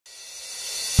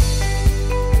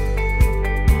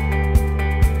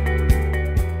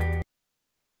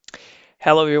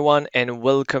Hello everyone and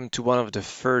welcome to one of the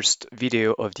first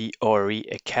video of the ORE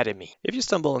Academy. If you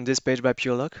stumble on this page by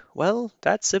pure luck, well,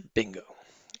 that's a bingo.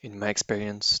 In my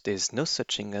experience, there's no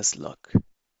such thing as luck.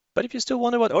 But if you still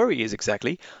wonder what ORE is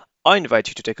exactly, I invite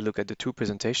you to take a look at the two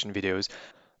presentation videos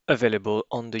available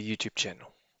on the YouTube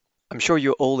channel. I'm sure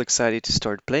you're all excited to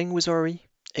start playing with ORE,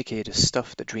 aka the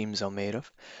stuff that dreams are made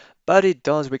of, but it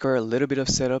does require a little bit of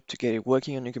setup to get it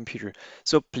working on your computer,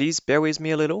 so please bear with me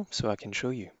a little so I can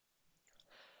show you.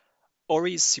 ORE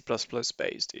is C++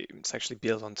 based. It's actually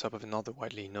built on top of another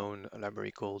widely known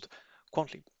library called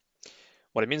Quantlib.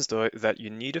 What it means though is that you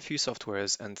need a few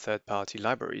softwares and third-party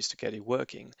libraries to get it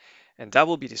working, and that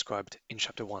will be described in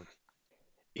Chapter 1.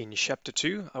 In Chapter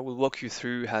 2, I will walk you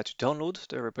through how to download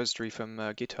the repository from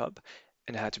GitHub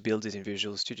and how to build it in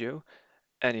Visual Studio,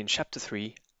 and in Chapter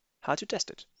 3, how to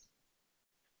test it.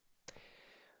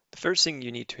 The first thing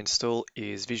you need to install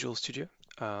is Visual Studio.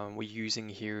 We're using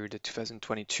here the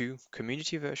 2022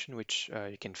 community version, which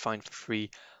you can find for free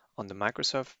on the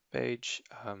Microsoft page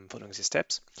following the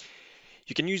steps.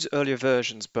 You can use earlier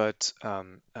versions, but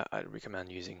I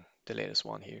recommend using the latest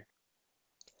one here.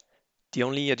 The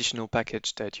only additional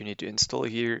package that you need to install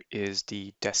here is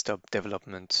the desktop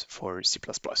development for C++,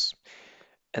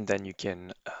 and then you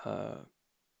can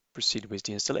proceed with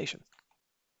the installation.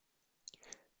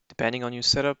 Depending on your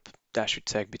setup, that should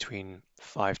take between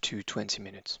 5 to 20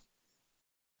 minutes.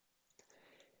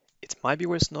 It might be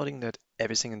worth noting that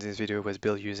everything in this video was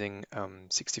built using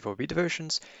 64-bit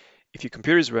versions. If your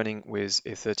computer is running with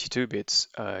a 32 bits,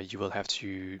 you will have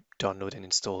to download and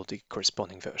install the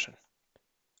corresponding version.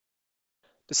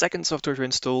 The second software to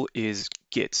install is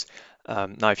Git.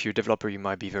 Now, if you're a developer, you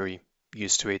might be very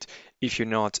used to it. If you're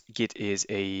not, Git is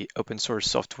a open source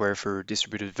software for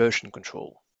distributed version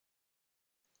control.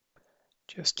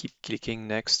 Just keep clicking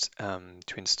next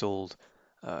to install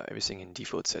everything in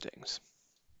default settings.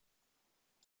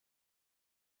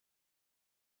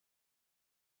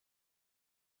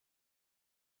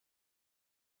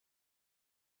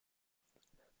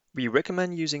 We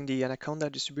recommend using the Anaconda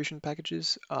distribution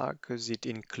packages because it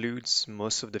includes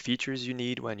most of the features you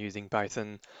need when using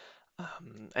Python,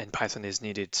 and Python is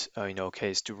needed in our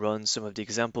case to run some of the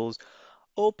examples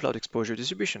or plot exposure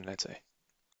distribution, let's say.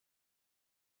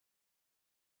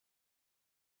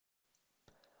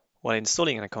 While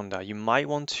installing Anaconda, you might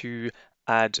want to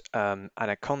add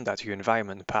Anaconda to your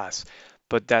environment path,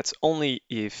 but that's only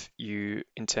if you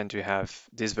intend to have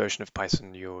this version of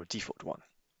Python your default one.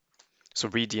 So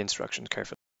read the instructions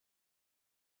carefully.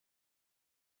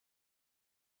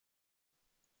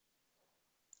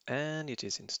 And it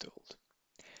is installed.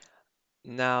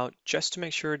 Now, just to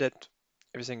make sure that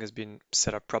everything has been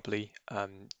set up properly,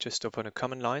 just open a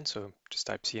command line. So just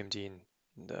type cmd in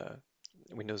the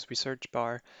Windows research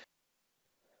bar,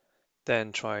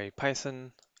 then try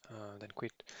Python, then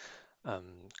quit,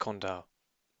 conda,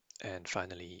 and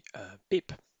finally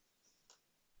pip.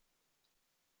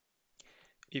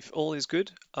 If all is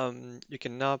good, you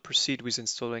can now proceed with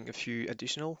installing a few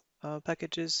additional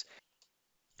packages.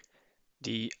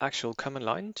 The actual command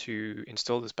line to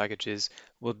install those packages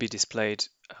will be displayed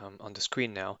on the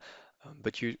screen now,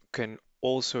 but you can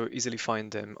also easily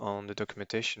find them on the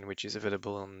documentation, which is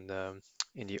available on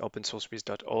in the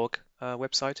opensourcewiz.org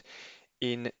website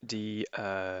in the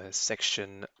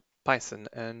section Python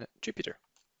and Jupyter.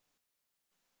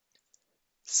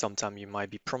 Sometime you might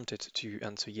be prompted to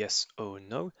answer yes or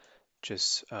no.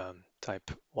 Just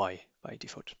type Y by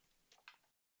default.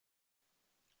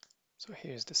 So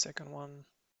here's the second one.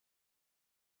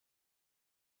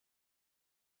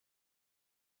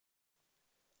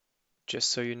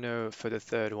 Just so you know, for the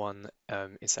third one,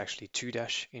 it's actually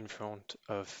 2- in front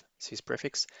of this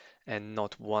prefix and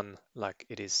not 1 like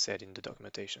it is said in the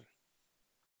documentation.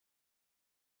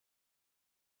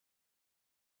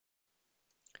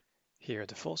 Here,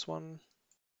 the fourth one.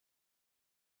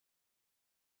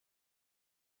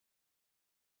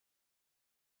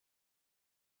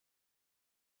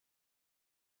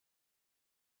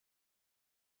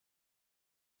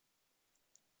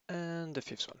 And the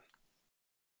fifth one.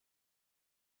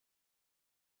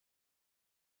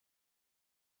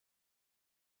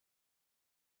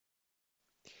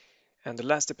 And the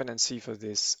last dependency for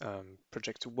this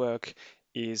project to work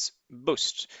is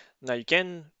Boost. Now you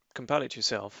can compile it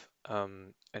yourself,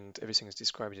 and everything is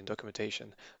described in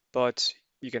documentation, but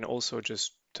you can also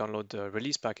just download the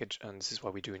release package, and this is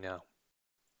what we do now.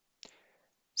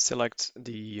 Select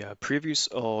the previous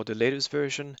or the latest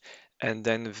version, and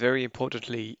then very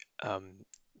importantly,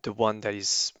 the one that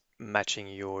is matching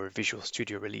your Visual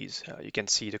Studio release. You can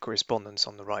see the correspondence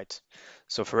on the right.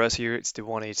 So for us here, it's the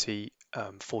 180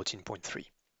 14.3.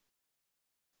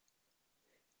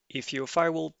 If your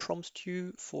firewall prompts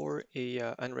you for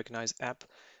a unrecognized app,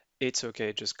 it's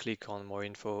okay, just click on more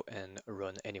info and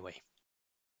run anyway.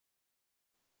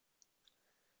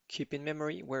 Keep in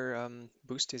memory where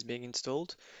Boost is being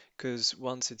installed, because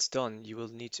once it's done, you will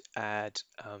need to add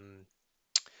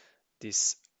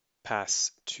this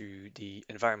pass to the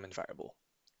environment variable.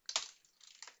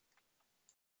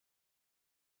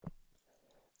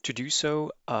 To do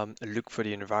so, look for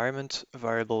the environment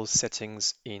variable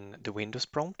settings in the Windows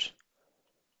prompt.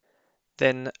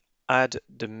 Then add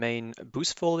the main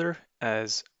Boost folder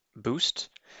as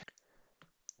Boost.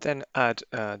 Then add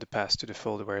the path to the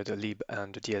folder where the lib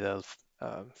and the DLL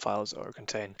files are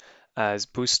contained as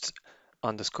boost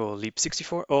underscore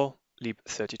lib64 or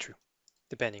lib32,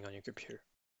 depending on your computer.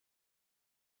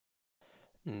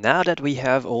 Now that we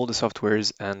have all the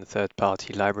softwares and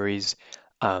third-party libraries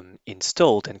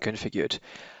installed and configured,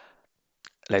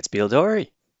 let's build ORE.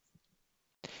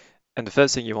 And the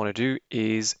first thing you want to do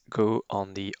is go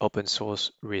on the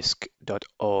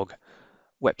opensourcerisk.org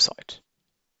website.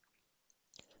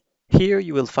 Here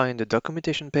you will find the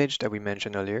documentation page that we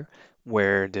mentioned earlier,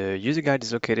 where the user guide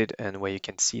is located and where you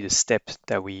can see the steps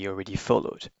that we already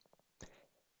followed.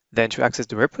 Then to access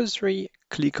the repository,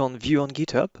 click on View on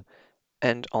GitHub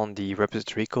and on the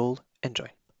repository called Enjoy.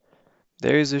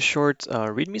 There is a short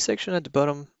README section at the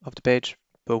bottom of the page,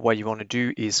 but what you want to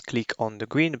do is click on the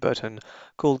green button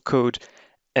called Code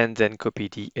and then copy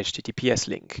the HTTPS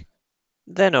link.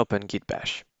 Then open Git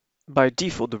Bash. By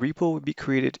default, the repo will be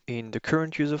created in the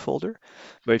current user folder,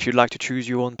 but if you'd like to choose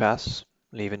your own path,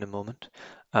 leave in a moment,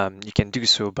 you can do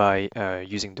so by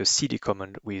using the cd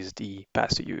command with the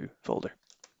path to you folder.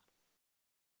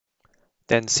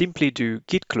 Then simply do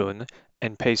git clone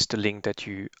and paste the link that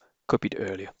you copied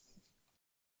earlier.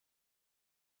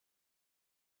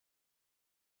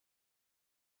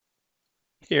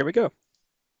 Here we go.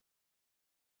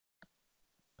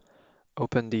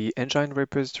 Open the engine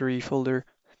repository folder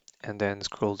and then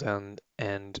scroll down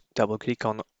and double click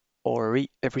on ORE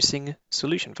everything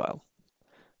solution file.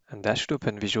 And that should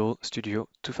open Visual Studio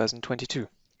 2022.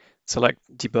 Select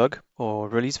debug or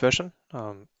release version.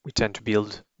 We tend to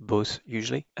build both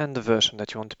usually, and the version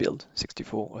that you want to build,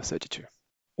 64 or 32.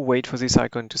 Wait for this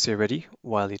icon to say ready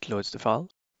while it loads the file.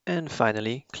 And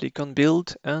finally, click on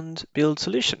build and build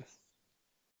solution.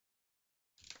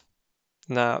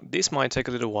 Now, this might take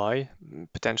a little while,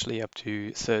 potentially up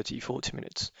to 30-40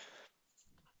 minutes.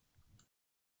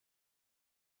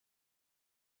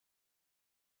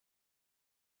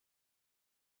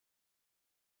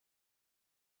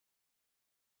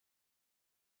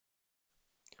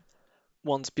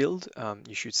 Once built,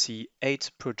 you should see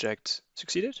 8 projects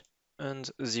succeeded and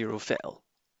 0 fail.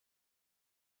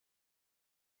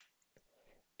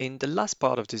 In the last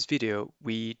part of this video,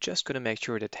 we're just going to make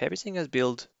sure that everything is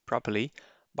built properly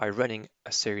by running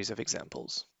a series of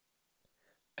examples.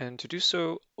 And to do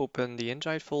so, open the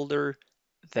engine folder,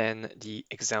 then the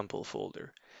example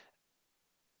folder.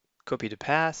 Copy the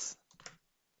path,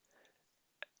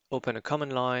 open a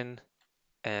command line,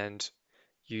 and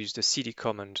use the cd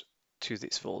command to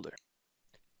this folder.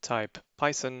 Type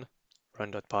python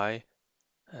run.py,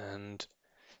 and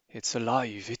it's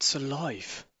alive, it's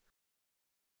alive.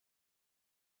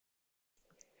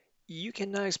 You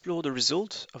can now explore the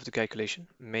result of the calculation,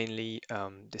 mainly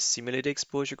the simulated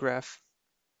exposure graph,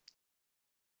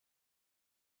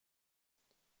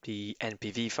 the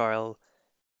NPV file,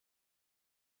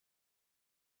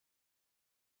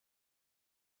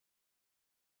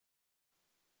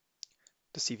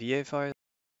 the CVA file,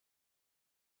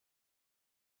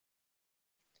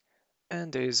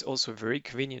 and there is also very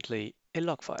conveniently a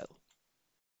log file.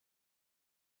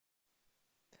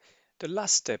 The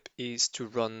last step is to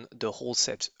run the whole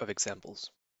set of examples.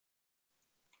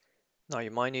 Now you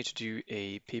might need to do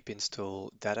a pip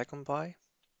install data compile,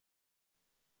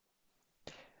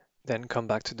 then come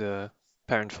back to the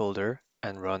parent folder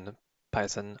and run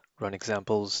python run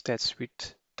examples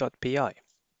testsuite.py.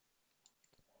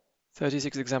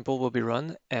 36 examples will be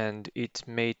run and it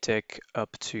may take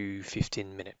up to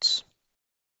 15 minutes.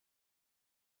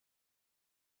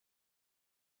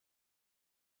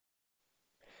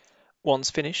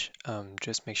 Once finished,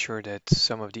 just make sure that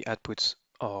some of the outputs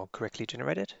are correctly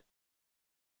generated.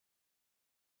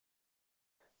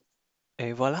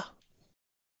 Et voila!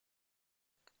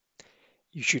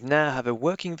 You should now have a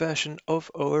working version of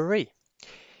ORE.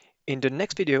 In the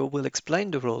next video, we'll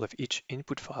explain the role of each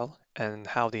input file and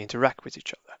how they interact with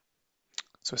each other.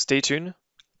 So stay tuned,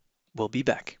 we'll be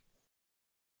back.